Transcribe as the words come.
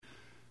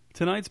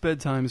Tonight's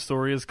bedtime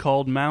story is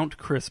called Mount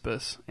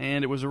Crispus,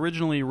 and it was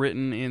originally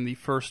written in the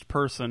first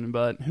person,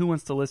 but who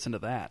wants to listen to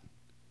that?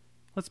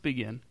 Let's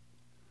begin.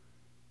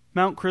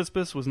 Mount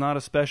Crispus was not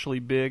especially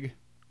big,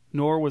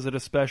 nor was it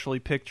especially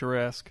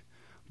picturesque,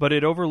 but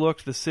it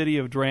overlooked the city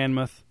of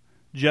Dranmouth,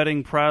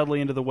 jutting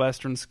proudly into the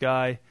western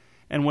sky,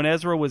 and when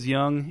Ezra was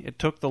young, it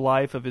took the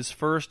life of his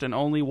first and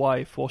only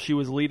wife while she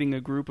was leading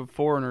a group of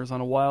foreigners on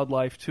a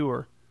wildlife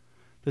tour.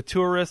 The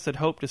tourists had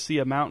hoped to see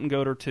a mountain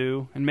goat or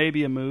two, and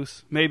maybe a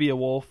moose, maybe a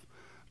wolf,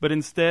 but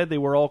instead they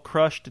were all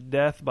crushed to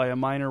death by a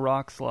minor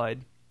rock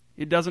slide.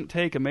 It doesn't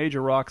take a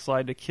major rock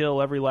slide to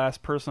kill every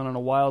last person on a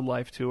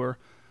wildlife tour.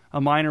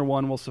 A minor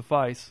one will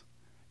suffice.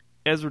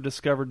 Ezra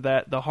discovered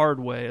that the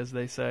hard way, as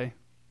they say.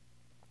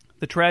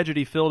 The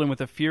tragedy filled him with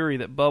a fury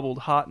that bubbled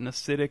hot and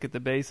acidic at the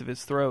base of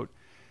his throat.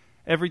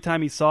 Every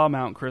time he saw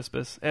Mount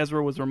Crispus,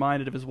 Ezra was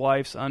reminded of his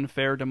wife's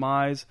unfair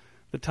demise,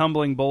 the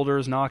tumbling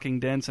boulders knocking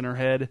dents in her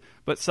head,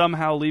 but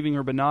somehow leaving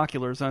her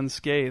binoculars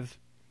unscathed.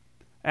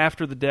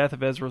 After the death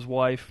of Ezra's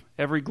wife,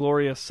 every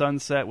glorious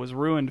sunset was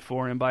ruined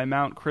for him by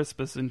Mount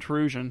Crispus'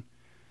 intrusion.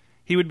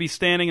 He would be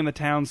standing in the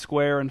town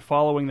square and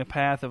following the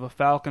path of a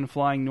falcon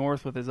flying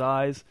north with his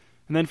eyes,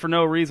 and then for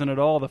no reason at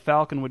all the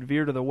falcon would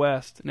veer to the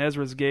west, and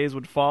Ezra's gaze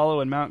would follow,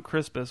 and Mount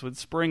Crispus would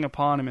spring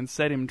upon him and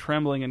set him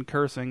trembling and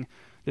cursing,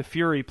 the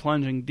fury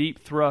plunging deep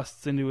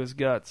thrusts into his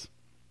guts.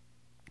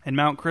 And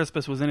Mount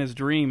Crispus was in his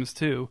dreams,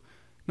 too,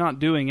 not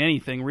doing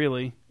anything,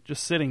 really,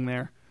 just sitting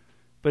there.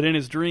 But in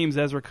his dreams,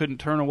 Ezra couldn't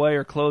turn away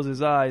or close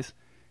his eyes.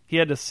 He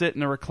had to sit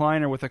in a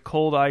recliner with a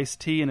cold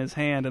iced tea in his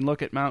hand and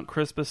look at Mount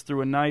Crispus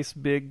through a nice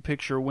big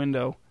picture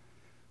window.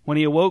 When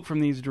he awoke from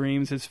these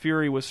dreams, his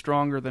fury was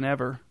stronger than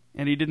ever,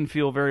 and he didn't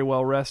feel very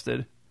well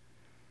rested.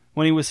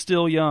 When he was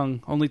still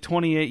young, only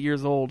 28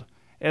 years old,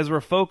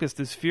 Ezra focused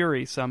his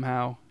fury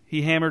somehow.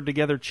 He hammered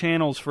together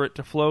channels for it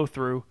to flow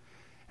through,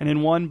 and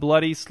in one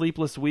bloody,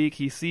 sleepless week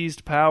he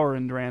seized power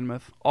in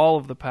Dranmouth, all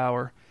of the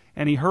power,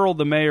 and he hurled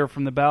the mayor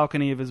from the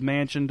balcony of his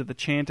mansion to the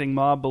chanting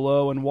mob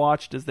below and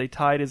watched as they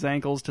tied his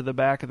ankles to the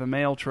back of the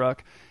mail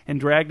truck and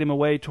dragged him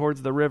away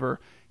towards the river,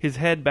 his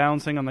head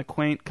bouncing on the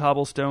quaint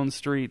cobblestone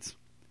streets.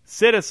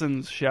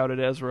 "Citizens," shouted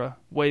Ezra,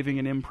 waving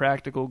an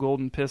impractical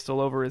golden pistol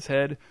over his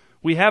head,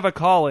 "we have a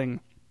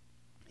calling."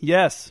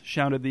 "Yes,"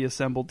 shouted the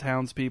assembled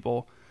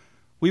townspeople.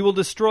 "We will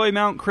destroy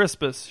Mount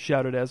Crispus,"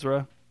 shouted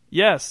Ezra.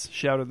 "Yes,"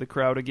 shouted the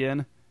crowd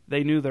again.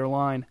 They knew their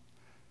line.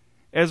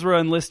 Ezra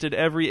enlisted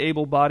every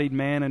able-bodied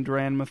man in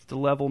Dranmouth to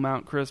level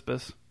Mount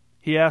Crispus.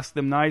 He asked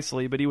them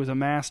nicely, but he was a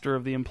master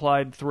of the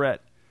implied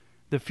threat.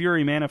 The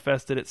fury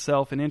manifested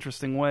itself in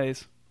interesting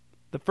ways.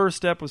 The first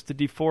step was to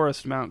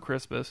deforest Mount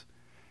Crispus.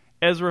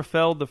 Ezra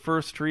felled the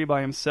first tree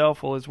by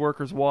himself while his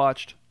workers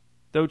watched.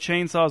 Though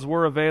chainsaws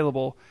were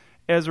available,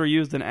 Ezra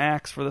used an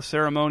axe for the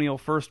ceremonial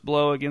first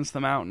blow against the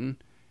mountain.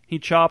 He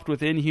chopped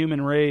with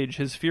inhuman rage,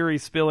 his fury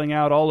spilling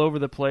out all over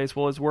the place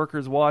while his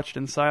workers watched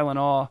in silent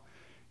awe.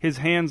 His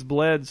hands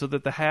bled so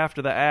that the haft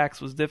of the axe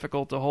was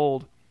difficult to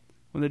hold.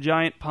 When the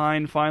giant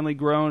pine finally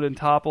groaned and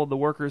toppled, the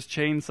workers'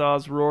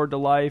 chainsaws roared to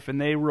life, and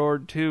they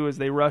roared too as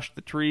they rushed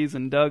the trees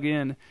and dug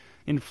in,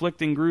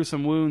 inflicting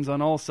gruesome wounds on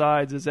all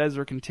sides as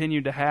Ezra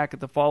continued to hack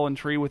at the fallen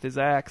tree with his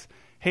axe,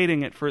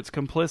 hating it for its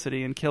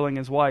complicity in killing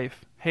his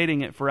wife,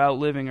 hating it for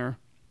outliving her.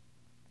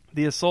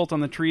 The assault on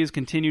the trees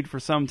continued for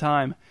some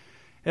time.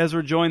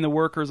 Ezra joined the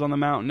workers on the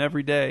mountain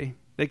every day.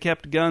 They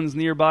kept guns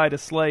nearby to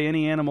slay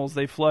any animals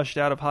they flushed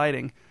out of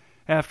hiding.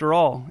 After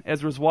all,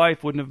 Ezra's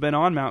wife wouldn't have been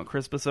on Mount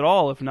Crispus at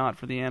all if not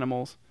for the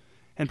animals.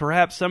 And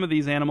perhaps some of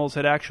these animals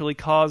had actually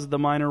caused the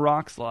minor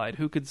rock slide,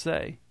 who could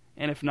say?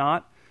 And if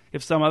not,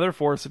 if some other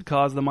force had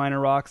caused the minor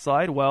rock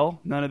slide,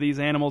 well, none of these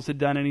animals had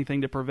done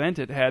anything to prevent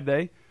it, had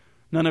they?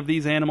 None of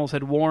these animals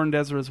had warned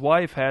Ezra's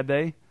wife, had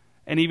they?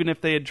 And even if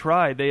they had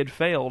tried, they had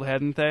failed,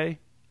 hadn't they?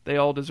 They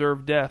all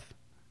deserved death.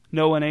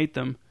 No one ate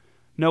them.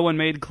 No one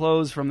made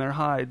clothes from their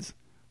hides.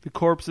 The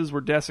corpses were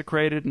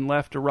desecrated and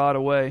left to rot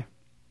away.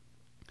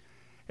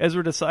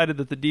 Ezra decided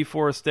that the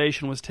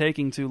deforestation was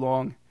taking too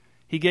long.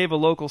 He gave a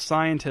local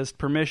scientist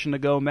permission to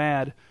go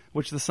mad,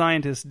 which the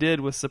scientist did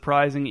with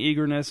surprising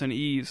eagerness and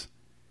ease.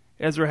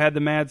 Ezra had the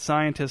mad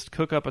scientist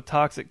cook up a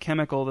toxic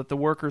chemical that the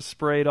workers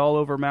sprayed all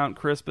over Mount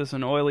Crispus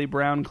in oily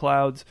brown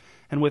clouds,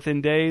 and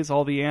within days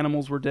all the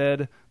animals were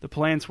dead, the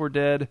plants were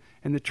dead,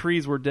 and the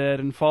trees were dead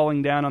and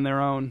falling down on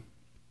their own.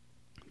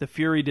 The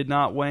fury did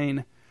not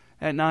wane.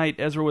 At night,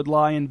 Ezra would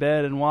lie in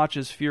bed and watch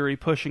his fury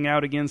pushing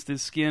out against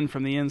his skin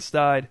from the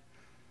inside.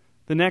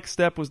 The next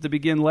step was to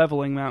begin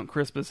leveling Mount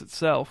Crispus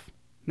itself.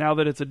 Now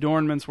that its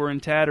adornments were in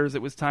tatters,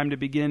 it was time to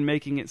begin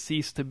making it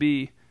cease to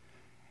be.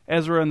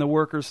 Ezra and the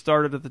workers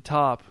started at the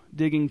top,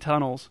 digging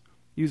tunnels.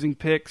 Using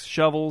picks,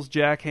 shovels,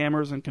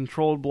 jackhammers, and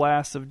controlled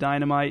blasts of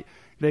dynamite,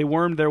 they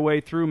wormed their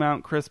way through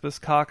Mount Crispus'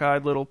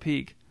 cockeyed little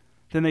peak.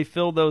 Then they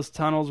filled those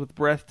tunnels with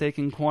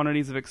breathtaking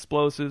quantities of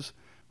explosives,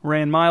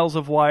 ran miles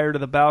of wire to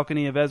the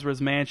balcony of Ezra's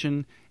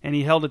mansion, and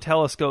he held a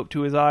telescope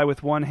to his eye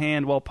with one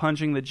hand while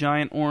punching the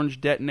giant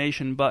orange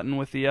detonation button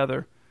with the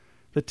other.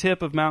 The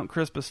tip of Mount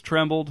Crispus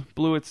trembled,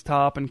 blew its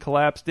top, and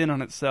collapsed in on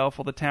itself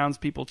while the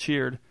townspeople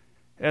cheered.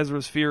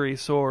 Ezra's fury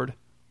soared.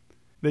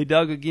 They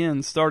dug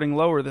again, starting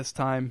lower this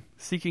time,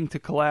 seeking to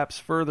collapse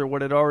further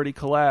what had already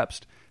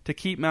collapsed, to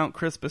keep Mount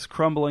Crispus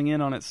crumbling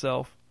in on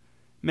itself.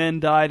 Men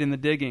died in the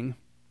digging.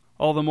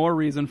 All the more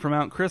reason for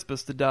Mount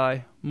Crispus to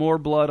die, more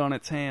blood on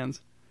its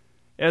hands.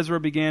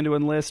 Ezra began to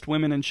enlist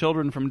women and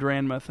children from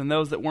Dranmuth, and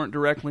those that weren't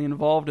directly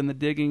involved in the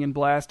digging and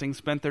blasting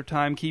spent their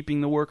time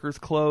keeping the workers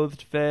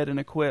clothed, fed, and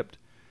equipped.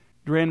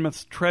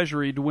 Dranmuth's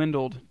treasury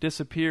dwindled,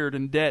 disappeared,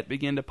 and debt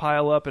began to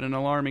pile up at an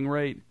alarming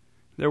rate.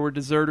 There were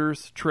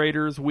deserters,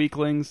 traitors,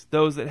 weaklings,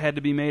 those that had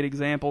to be made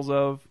examples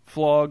of,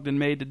 flogged and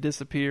made to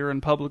disappear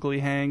and publicly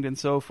hanged, and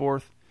so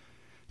forth.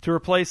 To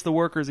replace the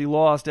workers he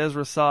lost,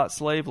 Ezra sought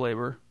slave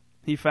labor.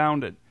 He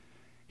found it.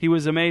 He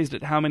was amazed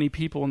at how many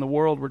people in the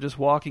world were just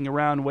walking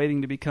around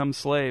waiting to become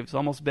slaves,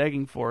 almost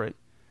begging for it.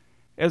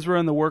 Ezra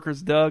and the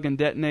workers dug and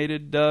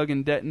detonated,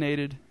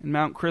 and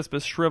Mount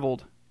Crispus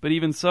shriveled. But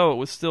even so, it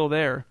was still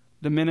there,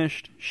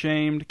 diminished,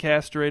 shamed,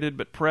 castrated,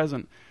 but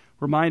present,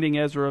 reminding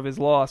Ezra of his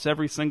loss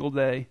every single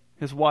day.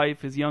 His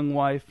wife, his young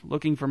wife,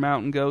 looking for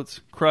mountain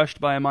goats,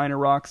 crushed by a minor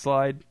rock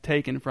slide,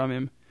 taken from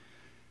him.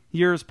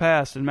 Years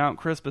passed, and Mount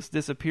Crispus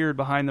disappeared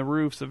behind the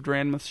roofs of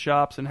Dranmuth's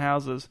shops and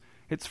houses.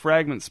 Its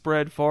fragments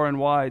spread far and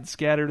wide,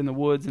 scattered in the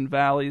woods and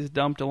valleys,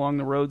 dumped along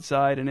the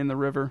roadside and in the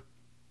river.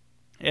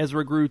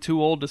 Ezra grew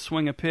too old to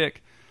swing a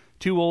pick,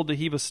 too old to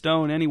heave a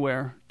stone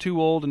anywhere,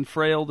 too old and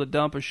frail to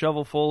dump a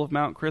shovelful of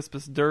Mount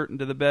Crispus dirt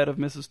into the bed of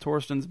Mrs.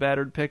 Torsten's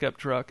battered pickup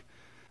truck.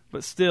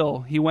 But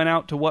still, he went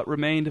out to what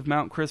remained of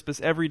Mount Crispus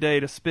every day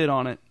to spit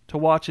on it, to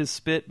watch his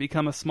spit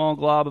become a small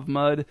glob of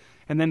mud,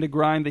 and then to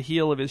grind the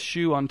heel of his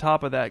shoe on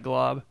top of that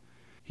glob.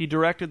 He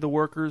directed the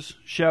workers,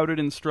 shouted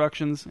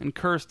instructions, and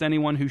cursed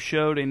anyone who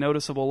showed a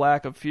noticeable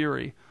lack of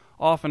fury,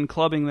 often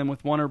clubbing them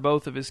with one or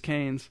both of his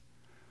canes.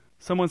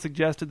 Someone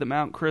suggested that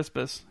Mount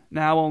Crispus,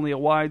 now only a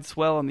wide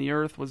swell on the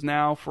earth, was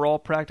now, for all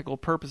practical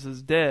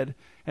purposes, dead,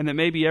 and that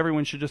maybe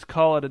everyone should just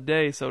call it a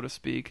day, so to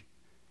speak.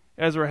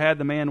 Ezra had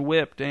the man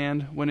whipped,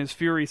 and, when his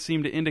fury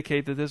seemed to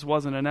indicate that this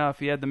wasn't enough,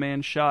 he had the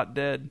man shot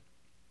dead.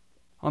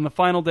 On the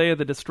final day of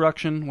the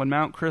destruction, when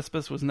Mount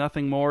Crispus was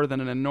nothing more than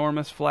an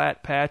enormous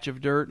flat patch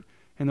of dirt,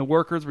 and the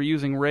workers were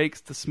using rakes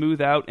to smooth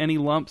out any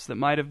lumps that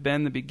might have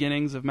been the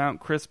beginnings of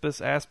Mount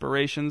Crispus'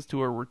 aspirations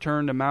to a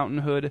return to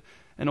mountainhood,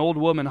 an old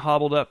woman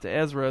hobbled up to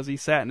Ezra as he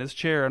sat in his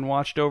chair and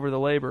watched over the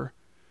labor.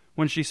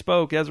 When she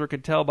spoke, Ezra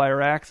could tell by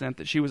her accent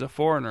that she was a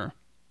foreigner.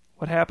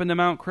 "What happened to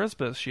Mount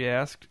Crispus?" she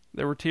asked.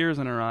 There were tears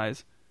in her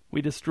eyes.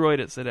 "We destroyed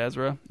it," said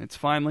Ezra. "It's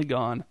finally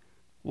gone."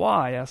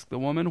 "Why?" asked the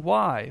woman.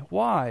 "Why?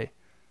 Why?"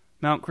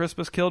 "Mount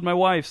Crispus killed my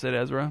wife," said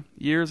Ezra.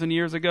 "Years and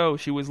years ago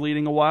she was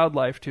leading a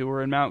wildlife tour,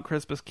 and Mount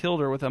Crispus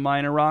killed her with a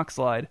minor rock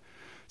slide.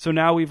 So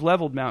now we've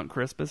leveled Mount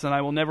Crispus, and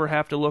I will never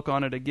have to look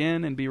on it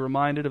again and be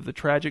reminded of the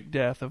tragic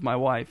death of my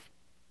wife."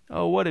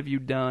 "Oh, what have you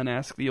done?"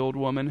 asked the old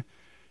woman.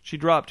 She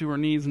dropped to her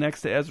knees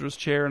next to Ezra's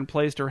chair and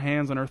placed her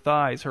hands on her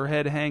thighs, her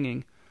head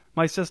hanging.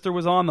 "My sister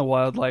was on the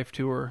wildlife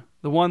tour,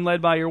 the one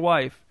led by your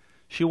wife.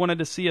 She wanted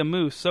to see a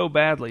moose so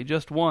badly,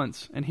 just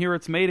once, and hear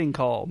its mating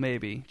call,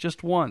 maybe,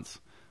 just once.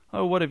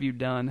 Oh, what have you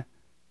done?"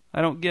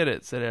 "I don't get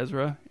it," said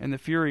Ezra, and the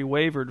fury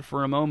wavered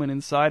for a moment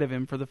inside of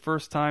him for the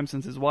first time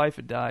since his wife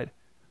had died.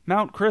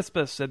 "Mount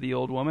Crispus," said the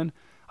old woman.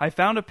 "I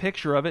found a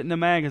picture of it in a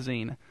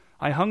magazine.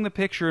 I hung the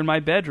picture in my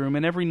bedroom,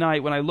 and every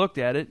night when I looked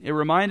at it, it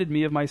reminded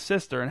me of my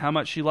sister and how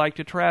much she liked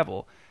to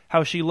travel,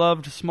 how she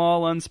loved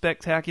small,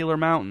 unspectacular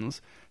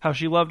mountains, how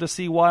she loved to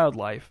see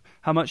wildlife,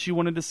 how much she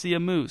wanted to see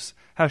a moose,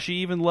 how she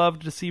even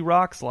loved to see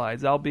rock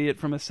slides, albeit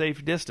from a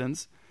safe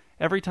distance.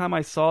 Every time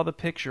I saw the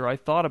picture, I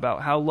thought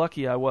about how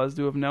lucky I was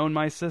to have known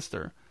my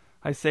sister.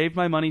 I saved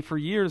my money for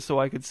years so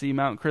I could see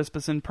Mount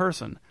Crispus in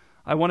person.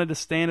 I wanted to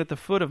stand at the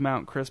foot of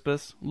Mount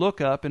Crispus, look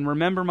up, and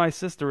remember my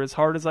sister as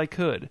hard as I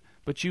could,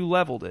 but you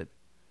leveled it."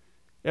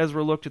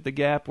 Ezra looked at the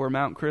gap where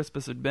Mount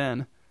Crispus had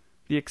been.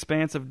 The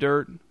expanse of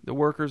dirt, the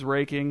workers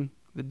raking,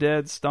 the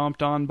dead,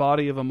 stomped-on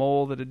body of a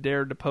mole that had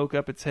dared to poke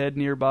up its head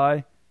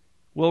nearby.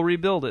 "We'll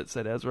rebuild it,"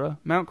 said Ezra.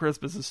 "Mount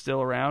Crispus is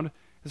still around.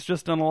 It's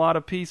just in a lot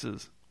of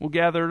pieces. We'll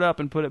gather it up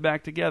and put it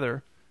back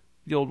together."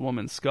 The old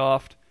woman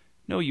scoffed.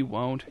 "No, you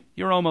won't.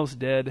 You're almost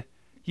dead.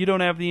 You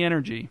don't have the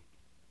energy."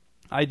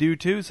 "I do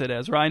too," said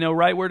Ezra. "I know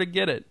right where to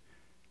get it."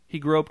 He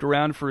groped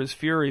around for his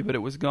fury, but it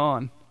was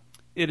gone.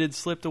 It had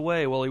slipped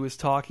away while he was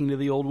talking to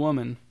the old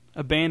woman,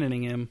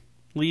 abandoning him,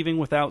 leaving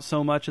without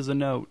so much as a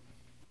note.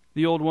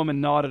 The old woman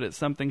nodded at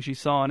something she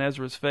saw in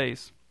Ezra's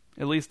face.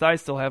 "At least I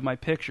still have my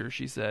picture,"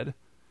 she said.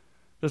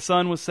 The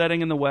sun was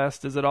setting in the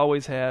west, as it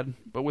always had,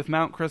 but with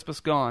Mount Crispus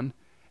gone,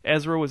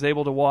 Ezra was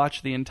able to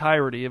watch the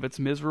entirety of its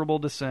miserable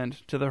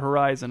descent to the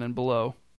horizon and below.